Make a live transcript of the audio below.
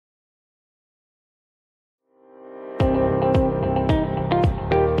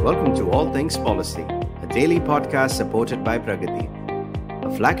Welcome to All Things Policy, a daily podcast supported by Pragati,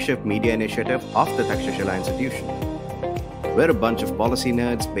 a flagship media initiative of the Takshashila Institution. We're a bunch of policy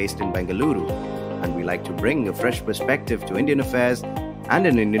nerds based in Bengaluru, and we like to bring a fresh perspective to Indian affairs and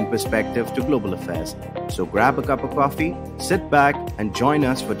an Indian perspective to global affairs. So grab a cup of coffee, sit back, and join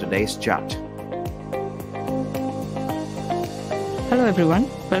us for today's chat. Hello everyone,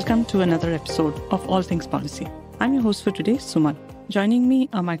 welcome to another episode of All Things Policy. I'm your host for today, Suman. Joining me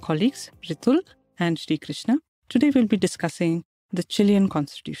are my colleagues Ritul and Shreekrishna. Today we'll be discussing the Chilean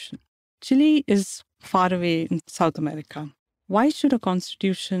constitution. Chile is far away in South America. Why should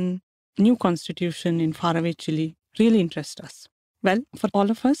a new constitution in faraway Chile really interest us? Well, for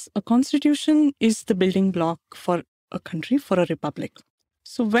all of us, a constitution is the building block for a country, for a republic.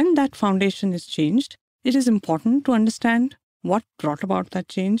 So when that foundation is changed, it is important to understand what brought about that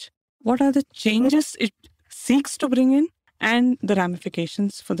change, what are the changes it seeks to bring in, and the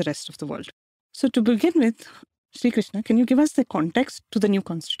ramifications for the rest of the world. So to begin with, Shri Krishna, can you give us the context to the new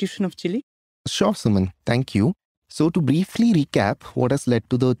constitution of Chile? Sure, Suman. Thank you. So to briefly recap what has led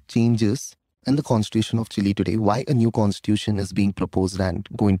to the changes in the constitution of Chile today, why a new constitution is being proposed and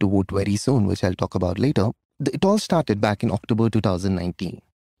going to vote very soon, which I'll talk about later. It all started back in October 2019.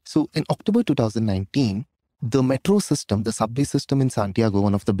 So in October 2019, the metro system, the subway system in Santiago,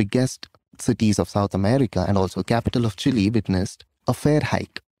 one of the biggest cities of South America and also capital of Chile, witnessed a fare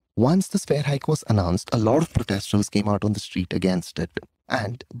hike. Once this fare hike was announced, a lot of protesters came out on the street against it.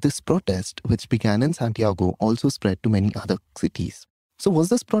 And this protest, which began in Santiago, also spread to many other cities. So was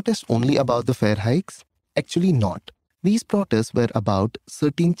this protest only about the fare hikes? Actually not. These protests were about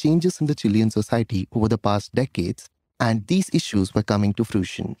certain changes in the Chilean society over the past decades, and these issues were coming to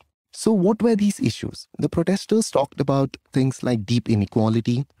fruition. So what were these issues? The protesters talked about things like deep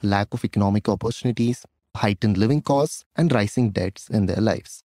inequality, lack of economic opportunities, heightened living costs, and rising debts in their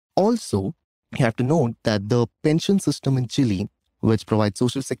lives. Also, you have to note that the pension system in Chile, which provides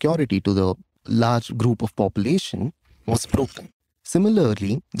social security to the large group of population, was broken.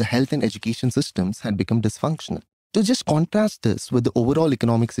 Similarly, the health and education systems had become dysfunctional. To just contrast this with the overall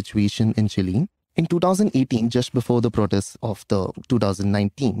economic situation in Chile, in 2018, just before the protests of the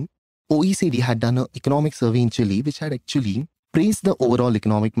 2019, OECD had done an economic survey in Chile which had actually praised the overall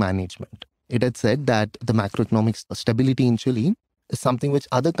economic management. It had said that the macroeconomic stability in Chile is something which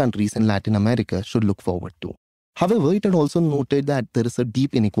other countries in Latin America should look forward to. However, it had also noted that there is a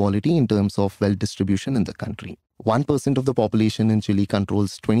deep inequality in terms of wealth distribution in the country. 1% of the population in Chile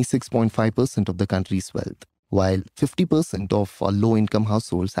controls 26.5% of the country's wealth, while 50% of low-income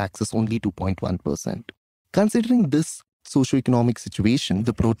households access only 2.1%. Considering this socioeconomic situation,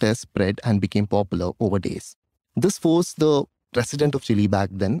 the protests spread and became popular over days. This forced the president of Chile back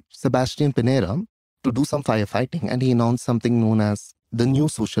then, Sebastián Piñera, to do some firefighting, and he announced something known as the New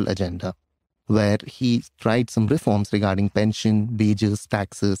Social Agenda, where he tried some reforms regarding pension, wages,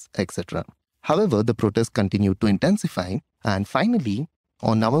 taxes, etc. However, the protests continued to intensify, and finally,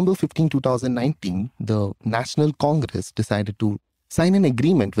 on November 15, 2019, the National Congress decided to sign an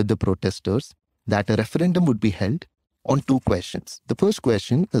agreement with the protesters that a referendum would be held on two questions. The first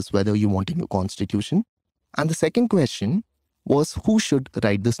question is whether you want a new constitution, and the second question was who should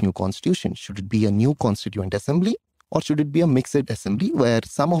write this new constitution. Should it be a new constituent assembly, or should it be a mixed assembly where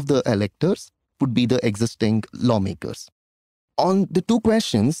some of the electors would be the existing lawmakers? On the two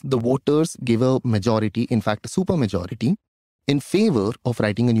questions, the voters gave a majority, in fact a supermajority, in favor of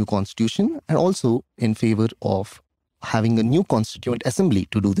writing a new constitution and also in favor of having a new constituent assembly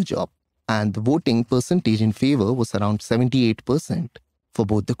to do the job. And the voting percentage in favor was around 78% for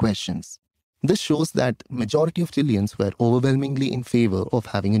both the questions. This shows that majority of Chileans were overwhelmingly in favor of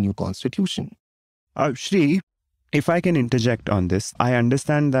having a new constitution. Shri, if I can interject on this, I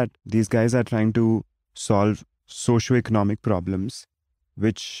understand that these guys are trying to solve socioeconomic problems,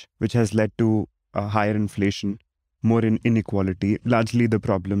 which has led to higher inflation, more inequality, largely the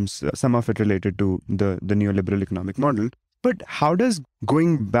problems, some of it related to the neoliberal economic model. But how does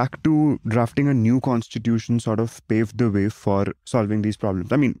going back to drafting a new constitution sort of pave the way for solving these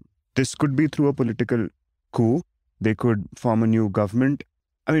problems? I mean, this could be through a political coup. They could form a new government.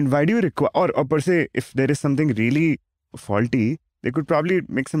 I mean, why do you require, or per se, if there is something really faulty, they could probably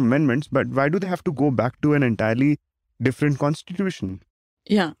make some amendments, but why do they have to go back to an entirely different constitution?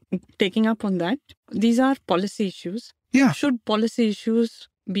 Yeah, taking up on that, these are policy issues. Yeah. Should policy issues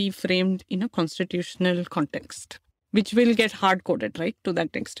be framed in a constitutional context, which will get hard-coded, right, to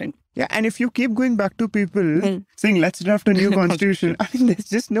that extent? Yeah, and if you keep going back to people saying, let's draft a new constitution, I mean, there's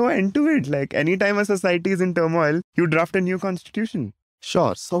just no end to it. Like, anytime a society is in turmoil, you draft a new constitution.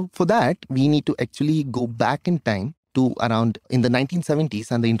 Sure. So for that, we need to actually go back in time to around in the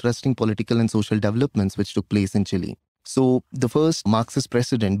 1970s and the interesting political and social developments which took place in Chile. So the first Marxist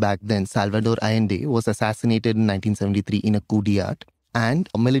president back then, Salvador Allende, was assassinated in 1973 in a coup d'etat, and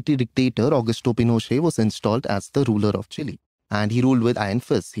a military dictator, Augusto Pinochet, was installed as the ruler of Chile. And he ruled with iron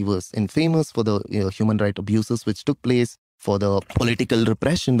fists. He was infamous for the human rights abuses which took place, for the political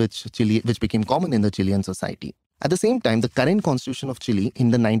repression which became common in the Chilean society. At the same time, the current constitution of Chile in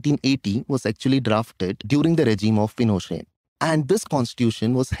the 1980 was actually drafted during the regime of Pinochet. And this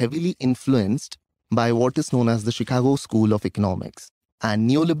constitution was heavily influenced by what is known as the Chicago School of Economics and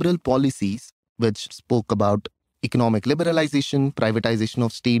neoliberal policies which spoke about economic liberalization, privatization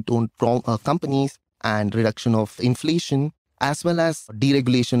of state-owned companies, and reduction of inflation, as well as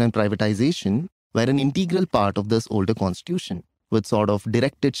deregulation and privatization, were an integral part of this older constitution, which sort of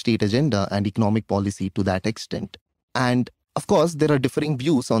directed state agenda and economic policy to that extent. And of course, there are differing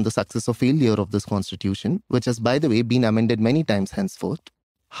views on the success or failure of this constitution, which has, by the way, been amended many times henceforth.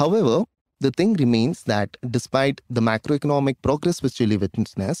 However, the thing remains that despite the macroeconomic progress which Chile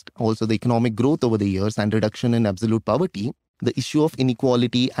witnessed, also the economic growth over the years and reduction in absolute poverty, the issue of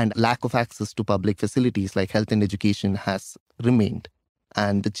inequality and lack of access to public facilities like health and education has remained.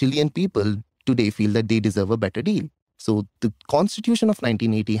 And the Chilean people today feel that they deserve a better deal. So the Constitution of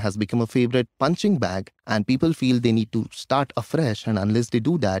 1980 has become a favorite punching bag, and people feel they need to start afresh, and unless they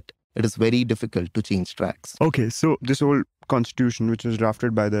do that, it is very difficult to change tracks. Okay, so this whole constitution, which was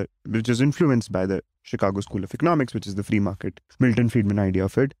influenced by the Chicago School of Economics, which is the free market, Milton Friedman idea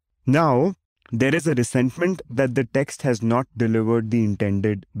of it. Now, there is a resentment that the text has not delivered the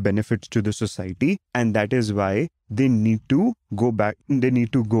intended benefits to the society, and that is why they need to go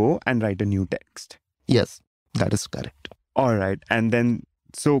and write a new text. Yes, that is correct. All right. And then,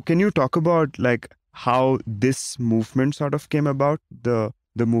 so can you talk about like how this movement sort of came about, the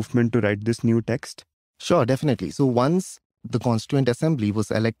movement to write this new text? Sure, definitely. So once the Constituent Assembly was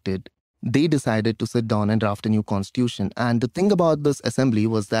elected, they decided to sit down and draft a new constitution. And the thing about this assembly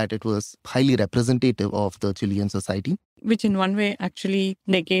was that it was highly representative of the Chilean society. Which in one way actually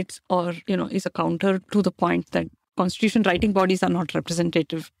negates or, is a counter to the point that constitution writing bodies are not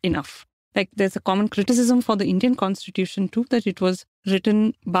representative enough. Like there's a common criticism for the Indian constitution too, that it was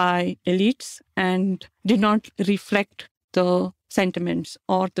written by elites and did not reflect the sentiments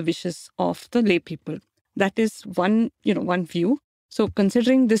or the wishes of the lay people. That is one view. So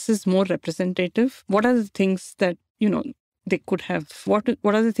considering this is more representative, what are the things that, they could have, what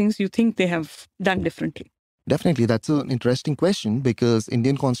are the things you think they have done differently? Definitely, that's an interesting question, because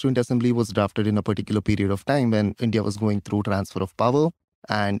Indian Constituent Assembly was drafted in a particular period of time when India was going through transfer of power,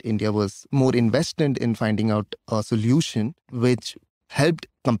 and India was more invested in finding out a solution which helped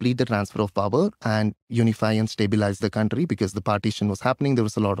complete the transfer of power and unify and stabilize the country, because the partition was happening, there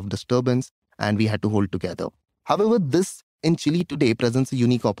was a lot of disturbance, and we had to hold together. However, this in Chile today presents a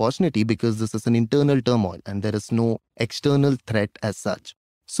unique opportunity because this is an internal turmoil and there is no external threat as such.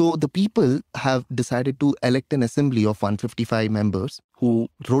 So the people have decided to elect an assembly of 155 members who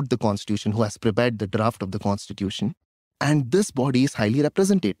wrote the constitution, who has prepared the draft of the constitution. And this body is highly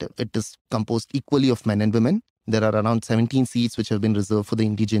representative. It is composed equally of men and women. There are around 17 seats which have been reserved for the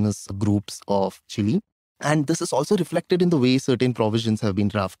indigenous groups of Chile. And this is also reflected in the way certain provisions have been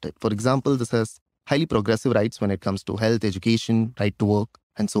drafted. For example, this has highly progressive rights when it comes to health, education, right to work,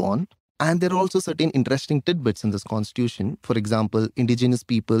 and so on. And there are also certain interesting tidbits in this constitution. For example, indigenous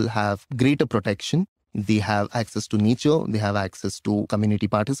people have greater protection. They have access to nature. They have access to community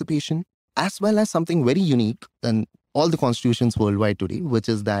participation, as well as something very unique in all the constitutions worldwide today, which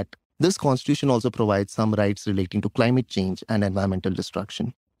is that this constitution also provides some rights relating to climate change and environmental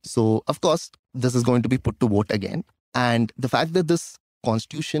destruction. So, of course, this is going to be put to vote again. And the fact that this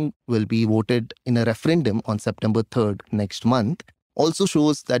constitution will be voted in a referendum on September 3rd next month also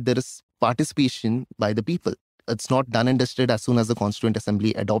shows that there is participation by the people. It's not done and dusted as soon as the Constituent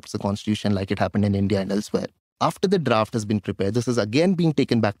Assembly adopts the constitution like it happened in India and elsewhere. After the draft has been prepared, this is again being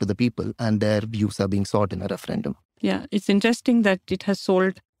taken back to the people and their views are being sought in a referendum. Yeah, it's interesting that it has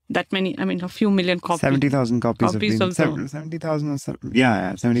sold that many, a few million copies. 70,000 copies. 70,000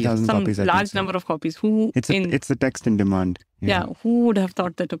 Yeah, 70,000 copies. Some large number of copies. It's a text in demand. Yeah, who would have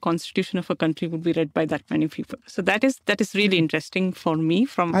thought that a constitution of a country would be read by that many people? So that is really interesting for me.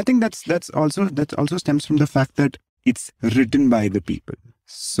 I think that also stems from the fact that it's written by the people.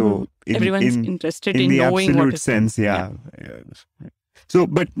 So everyone's interested in the knowing absolute what is sense, yeah. So,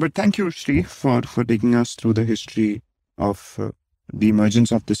 but thank you, Shri, for taking us through the history of the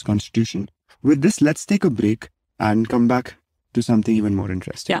emergence of this constitution. With this, let's take a break and come back to something even more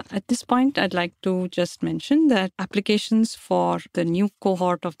interesting. Yeah, at this point, I'd like to just mention that applications for the new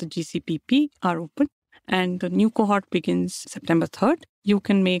cohort of the GCPP are open. and the new cohort begins September 3rd. You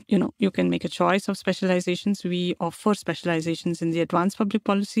can make a choice of specializations. We offer specializations in the advanced public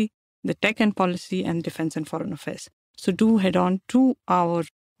policy, the tech and policy, and defense and foreign affairs. So do head on to our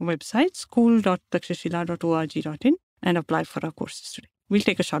website, school.takshashila.org.in, and apply for our courses today. We'll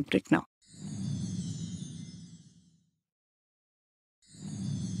take a short break now.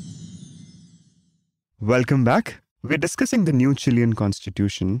 Welcome back. We're discussing the new Chilean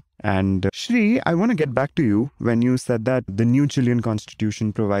constitution. And Shri, I want to get back to you when you said that the new Chilean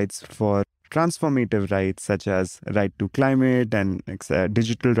constitution provides for transformative rights such as right to climate and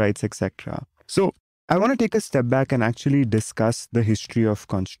digital rights, etc. So I want to take a step back and actually discuss the history of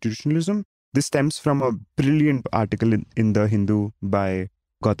constitutionalism. This stems from a brilliant article in the Hindu by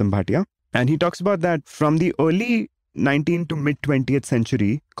Gautam Bhatia. And he talks about that from the early 19th to mid 20th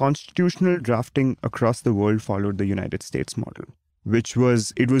century, constitutional drafting across the world followed the United States model, it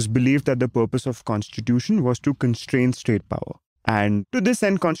was believed that the purpose of constitution was to constrain state power. And to this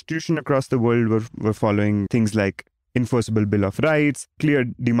end, constitution across the world were following things like enforceable Bill of Rights, clear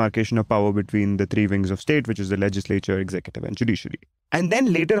demarcation of power between the three wings of state, which is the legislature, executive, and judiciary. And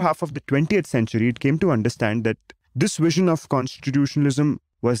then later half of the 20th century, it came to understand that this vision of constitutionalism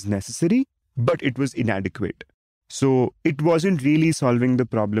was necessary, but it was inadequate. So it wasn't really solving the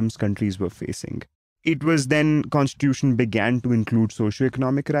problems countries were facing. It was then constitution began to include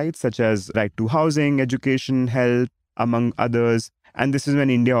socioeconomic rights such as right to housing, education, health, among others. And this is when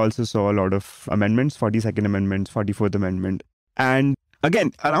India also saw a lot of amendments, 42nd Amendment, 44th Amendment. And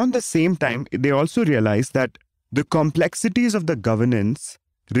again, around the same time, they also realized that the complexities of the governance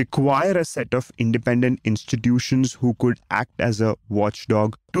require a set of independent institutions who could act as a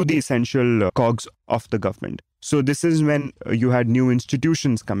watchdog to the essential cogs of the government. So this is when you had new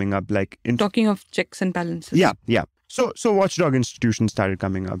institutions coming up, like talking of checks and balances. Yeah. So watchdog institutions started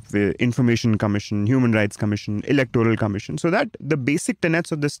coming up, with Information Commission, Human Rights Commission, Electoral Commission, so that the basic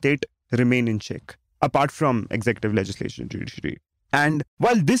tenets of the state remain in check, apart from executive, legislation, judiciary. And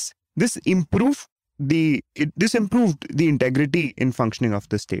while this improved the integrity in functioning of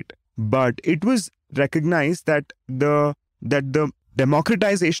the state, but it was recognized that the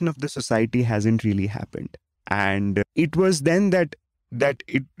democratization of the society hasn't really happened. And it was then that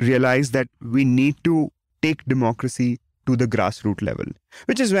it realized that we need to take democracy to the grassroots level,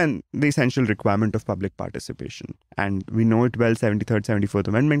 which is when the essential requirement of public participation. And we know it well, 73rd, 74th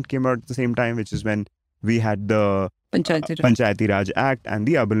Amendment came out at the same time, which is when we had the Panchayati Raj Act and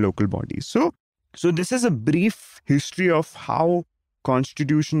the urban local bodies. So this is a brief history of how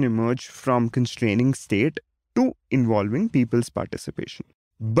constitution emerged from constraining state to involving people's participation.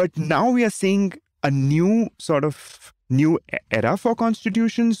 But now we are seeing a new era for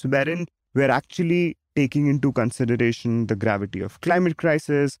constitutions, wherein we're actually taking into consideration the gravity of climate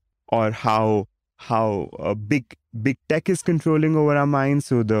crisis, or how big tech is controlling over our minds.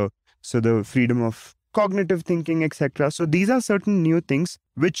 So the freedom of cognitive thinking, etc. So these are certain new things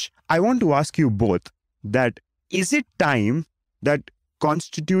which I want to ask you both, that is it time that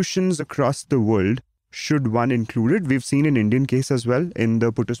constitutions across the world should one included? We've seen in Indian case as well. In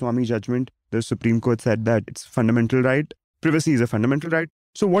the Puttaswamy judgment, the Supreme Court said that it's fundamental right. Privacy is a fundamental right.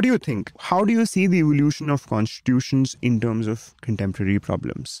 So what do you think? How do you see the evolution of constitutions in terms of contemporary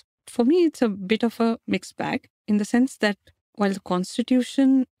problems? For me, it's a bit of a mixed bag, in the sense that while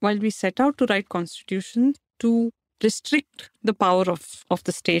we set out to write constitution to restrict the power of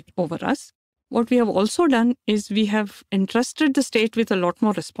the state over us, what we have also done is we have entrusted the state with a lot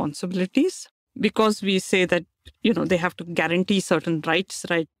more responsibilities, because we say that, they have to guarantee certain rights,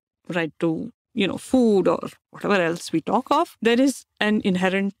 right to, food or whatever else we talk of. There is an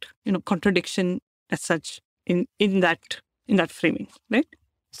inherent, contradiction as such in that framing, right?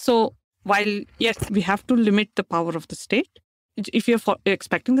 So while, yes, we have to limit the power of the state, if you're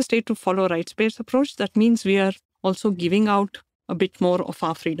expecting the state to follow a rights-based approach, that means we are also giving out a bit more of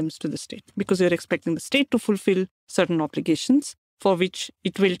our freedoms to the state, because we're expecting the state to fulfill certain obligations for which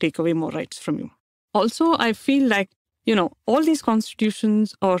it will take away more rights from you. Also, I feel like, all these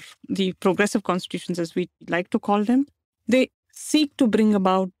constitutions, or the progressive constitutions as we like to call them, they seek to bring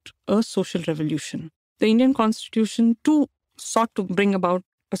about a social revolution. The Indian constitution too sought to bring about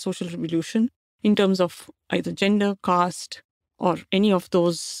a social revolution in terms of either gender, caste, or any of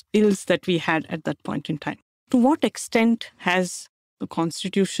those ills that we had at that point in time. To what extent has the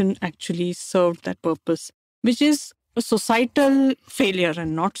constitution actually served that purpose, which is a societal failure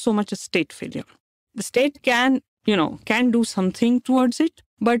and not so much a state failure? The state can do something towards it,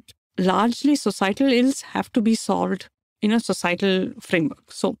 but largely societal ills have to be solved in a societal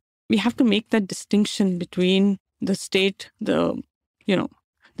framework. So we have to make that distinction between the state, the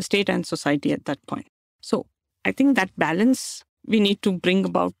state and society at that point. I think that balance we need to bring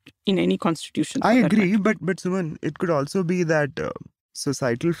about in any constitution. I agree, but Suman, it could also be that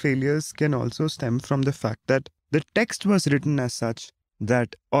societal failures can also stem from the fact that the text was written as such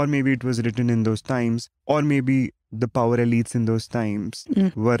that, or maybe it was written in those times, or maybe the power elites in those times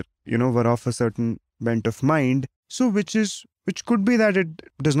were of a certain bent of mind. So which could be that it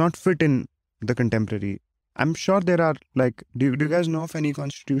does not fit in the contemporary. I'm sure there are, like, do you guys know of any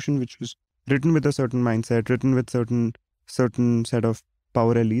constitution which was written with a certain mindset, written with certain set of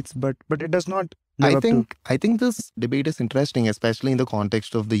power elites, but it does not live up to... I think this debate is interesting, especially in the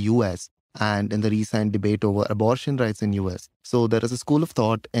context of the US and in the recent debate over abortion rights in US. So there is a school of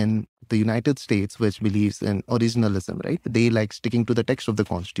thought in the United States which believes in originalism, right? They like sticking to the text of the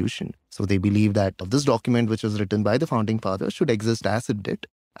Constitution. So they believe that this document, which was written by the founding fathers, should exist as it did.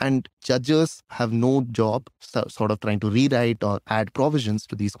 And judges have no job sort of trying to rewrite or add provisions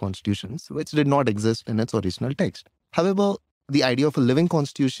to these constitutions, which did not exist in its original text. However, the idea of a living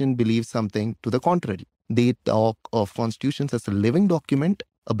constitution believes something to the contrary. They talk of constitutions as a living document,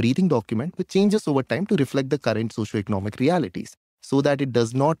 a breathing document, which changes over time to reflect the current socioeconomic realities, so that it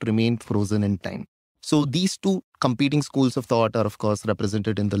does not remain frozen in time. So these two competing schools of thought are, of course,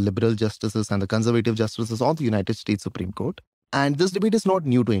 represented in the liberal justices and the conservative justices of the United States Supreme Court. And this debate is not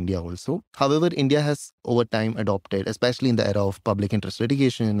new to India also. However, India has over time adopted, especially in the era of public interest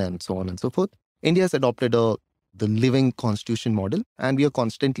litigation and so on and so forth, India has adopted the living constitution model, and we are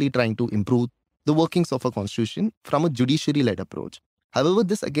constantly trying to improve the workings of a constitution from a judiciary-led approach. However,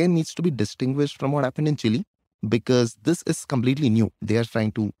 this again needs to be distinguished from what happened in Chile, because this is completely new. They are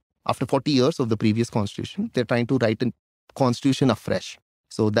trying to, after 40 years of the previous constitution, they're trying to write a constitution afresh.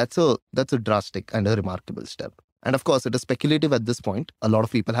 So that's a drastic and a remarkable step. And of course, it is speculative at this point. A lot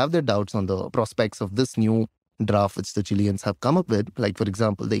of people have their doubts on the prospects of this new draft which the Chileans have come up with. Like, for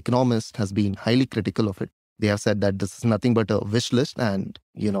example, The Economist has been highly critical of it. They have said that this is nothing but a wish list and,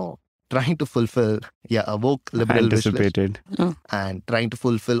 trying to fulfill a woke liberal wish list. And trying to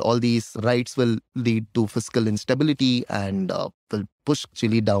fulfill all these rights will lead to fiscal instability and will push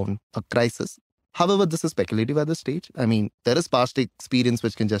Chile down a crisis. However, this is speculative at this stage. I mean, there is past experience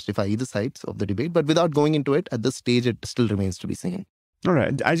which can justify either sides of the debate, but without going into it, at this stage, it still remains to be seen. All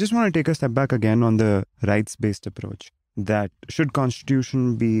right. I just want to take a step back again on the rights-based approach. That should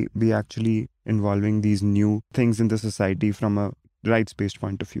constitution be actually involving these new things in the society from a rights-based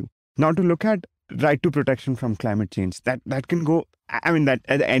point of view. Now, to look at right to protection from climate change, that can go, I mean, that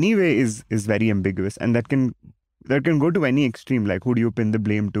anyway is very ambiguous, and that can go to any extreme, like who do you pin the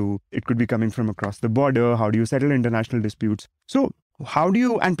blame to? It could be coming from across the border. How do you settle international disputes? So how do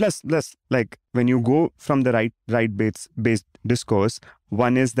you, and plus, like when you go from the right-based discourse,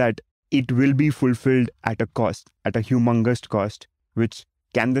 one is that it will be fulfilled at a cost, at a humongous cost, which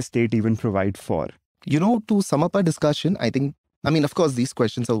can the state even provide for? To sum up our discussion, of course, these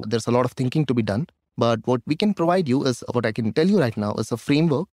questions, so there's a lot of thinking to be done. But what we can provide you is, what I can tell you right now is a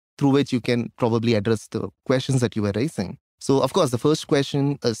framework through which you can probably address the questions that you were raising. So, of course, the first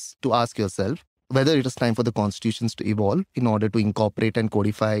question is to ask yourself whether it is time for the constitutions to evolve in order to incorporate and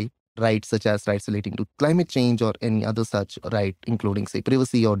codify rights such as rights relating to climate change or any other such right, including, say,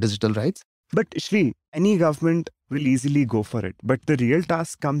 privacy or digital rights. But Shri, any government will easily go for it. But the real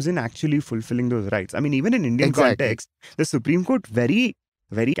task comes in actually fulfilling those rights. I mean, even in Indian context, the Supreme Court very,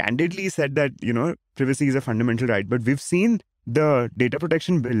 very candidly said that, privacy is a fundamental right. But we've seen the data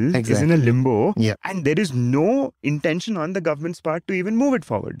protection bill is in a limbo, and there is no intention on the government's part to even move it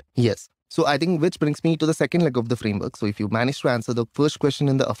forward. Yes. So I think which brings me to the second leg of the framework. So if you manage to answer the first question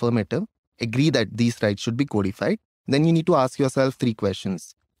in the affirmative, agree that these rights should be codified, then you need to ask yourself 3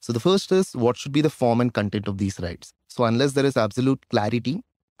 questions. So the first is, what should be the form and content of these rights? So unless there is absolute clarity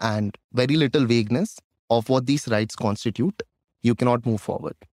and very little vagueness of what these rights constitute, you cannot move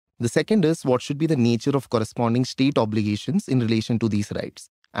forward. The second is, what should be the nature of corresponding state obligations in relation to these rights?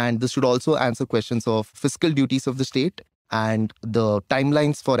 And this should also answer questions of fiscal duties of the state and the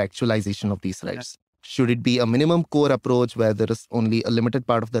timelines for actualization of these rights. Should it be a minimum core approach where there is only a limited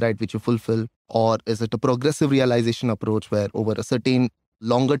part of the right which you fulfill? Or is it a progressive realization approach where over a certain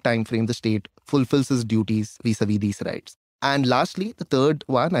longer time frame the state fulfills its duties vis-a-vis these rights? And lastly, the third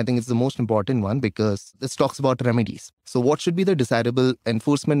one, I think it's the most important one because this talks about remedies. So what should be the desirable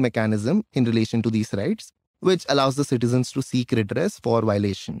enforcement mechanism in relation to these rights, which allows the citizens to seek redress for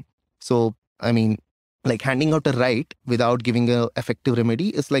violation? So, like handing out a right without giving an effective remedy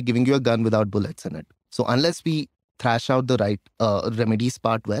is like giving you a gun without bullets in it. So unless we thrash out the right remedies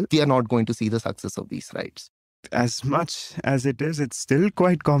part well, we are not going to see the success of these rights. As much as it is, it's still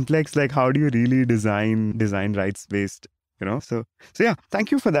quite complex. Like, how do you really design rights-based, So yeah,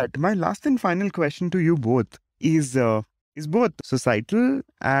 thank you for that. My last and final question to you both is both societal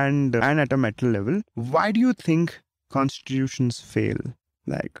and at a meta level. Why do you think constitutions fail?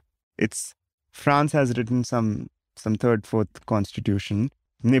 Like, it's France has written some third, fourth constitution.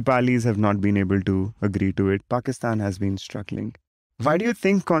 Nepalis have not been able to agree to it. Pakistan has been struggling. Why do you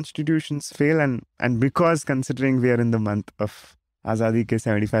think constitutions fail? And because considering we are in the month of Azadi ke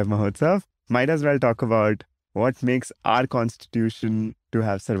 75 Mahotsav, might as well talk about what makes our constitution to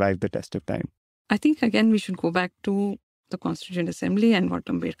have survived the test of time. I think, again, we should go back to the Constituent Assembly and what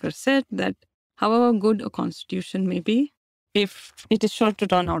Ambedkar said, that however good a constitution may be, if it is sure to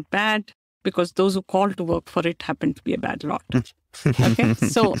turn out bad, because those who call to work for it happen to be a bad lot. Okay,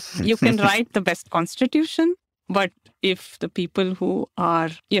 so you can write the best constitution, but if the people who are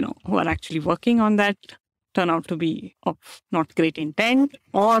actually working on that turn out to be of not great intent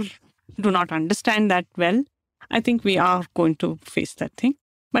or do not understand that well, I think we are going to face that thing.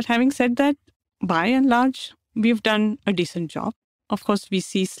 But having said that, by and large, we've done a decent job. Of course, we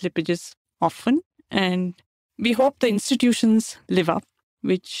see slippages often, and we hope the institutions live up,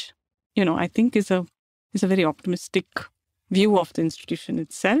 which, I think is a very optimistic view of the institutions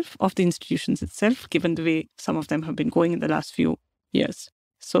itself, given the way some of them have been going in the last few years.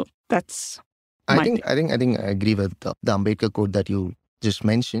 So that's I think I agree with the Ambedkar quote that you just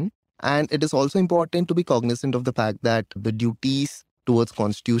mentioned. And it is also important to be cognizant of the fact that the duties towards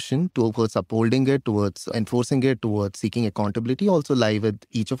constitution, towards upholding it, towards enforcing it, towards seeking accountability also lie with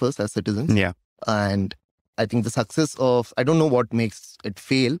each of us as citizens. Yeah. And I think the success of, I don't know what makes it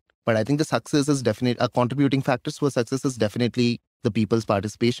fail, but I think the success is definitely, contributing factors for success is definitely the people's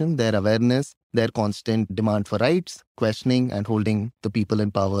participation, their awareness, their constant demand for rights, questioning and holding the people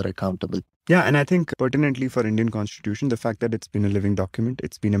in power accountable. Yeah, and I think pertinently for Indian Constitution, the fact that it's been a living document,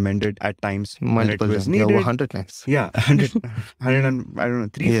 it's been amended at times multiple when it was times. needed. Yeah, over 100 times. Yeah, 100 and, I don't know,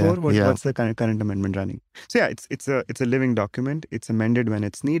 3, 4? What's the current amendment running? So yeah, it's a living document. It's amended when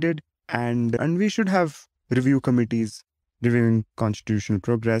it's needed. And we should have review committees reviewing constitutional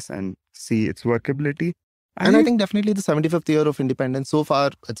progress and see its workability. And I think definitely the 75th year of independence, so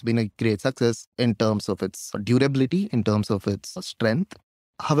far, it's been a great success in terms of its durability, in terms of its strength.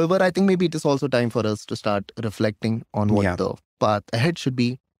 However, I think maybe it is also time for us to start reflecting on what the path ahead should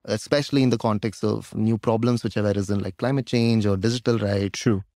be, especially in the context of new problems which have arisen like climate change or digital rights.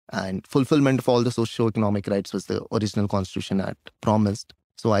 True. And fulfillment of all the socio-economic rights which the original Constitution had promised.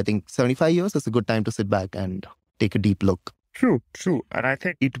 So I think 75 years is a good time to sit back and take a deep look. True. And I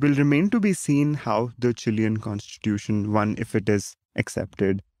think it will remain to be seen how the Chilean Constitution, one, if it is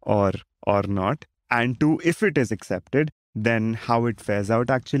accepted or not, and two, if it is accepted, then how it fares out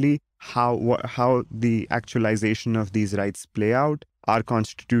actually, how the actualization of these rights play out, are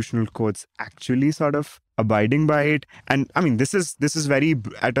constitutional courts actually sort of abiding by it? And I mean, this is very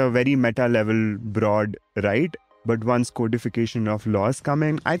at a very meta level, broad, right? But once codification of laws come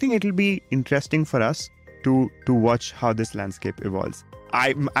in, I think it'll be interesting for us to watch how this landscape evolves.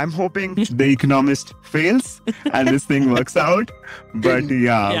 I'm hoping the economist fails and this thing works out. But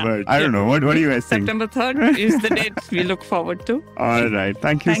but I don't know. What do you guys think? September 3rd is the date we look forward to. All right.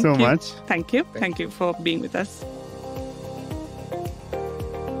 Thank you so much. Thank you. Thank you for being with us.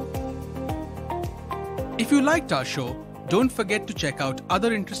 If you liked our show, don't forget to check out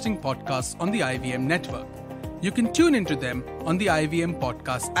other interesting podcasts on the IVM network. You can tune into them on the IVM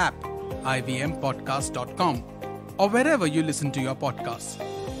Podcast app, ivmpodcast.com, or wherever you listen to your podcasts.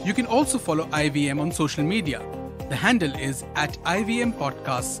 You can also follow IVM on social media. The handle is @IVM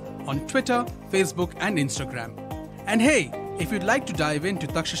Podcasts on Twitter, Facebook, and Instagram. And hey, if you'd like to dive into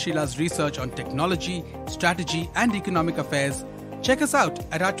Takshashila's research on technology, strategy, and economic affairs, check us out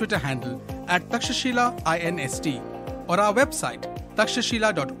at our Twitter handle @TakshashilaINST or our website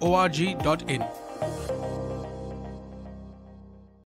takshashila.org.in.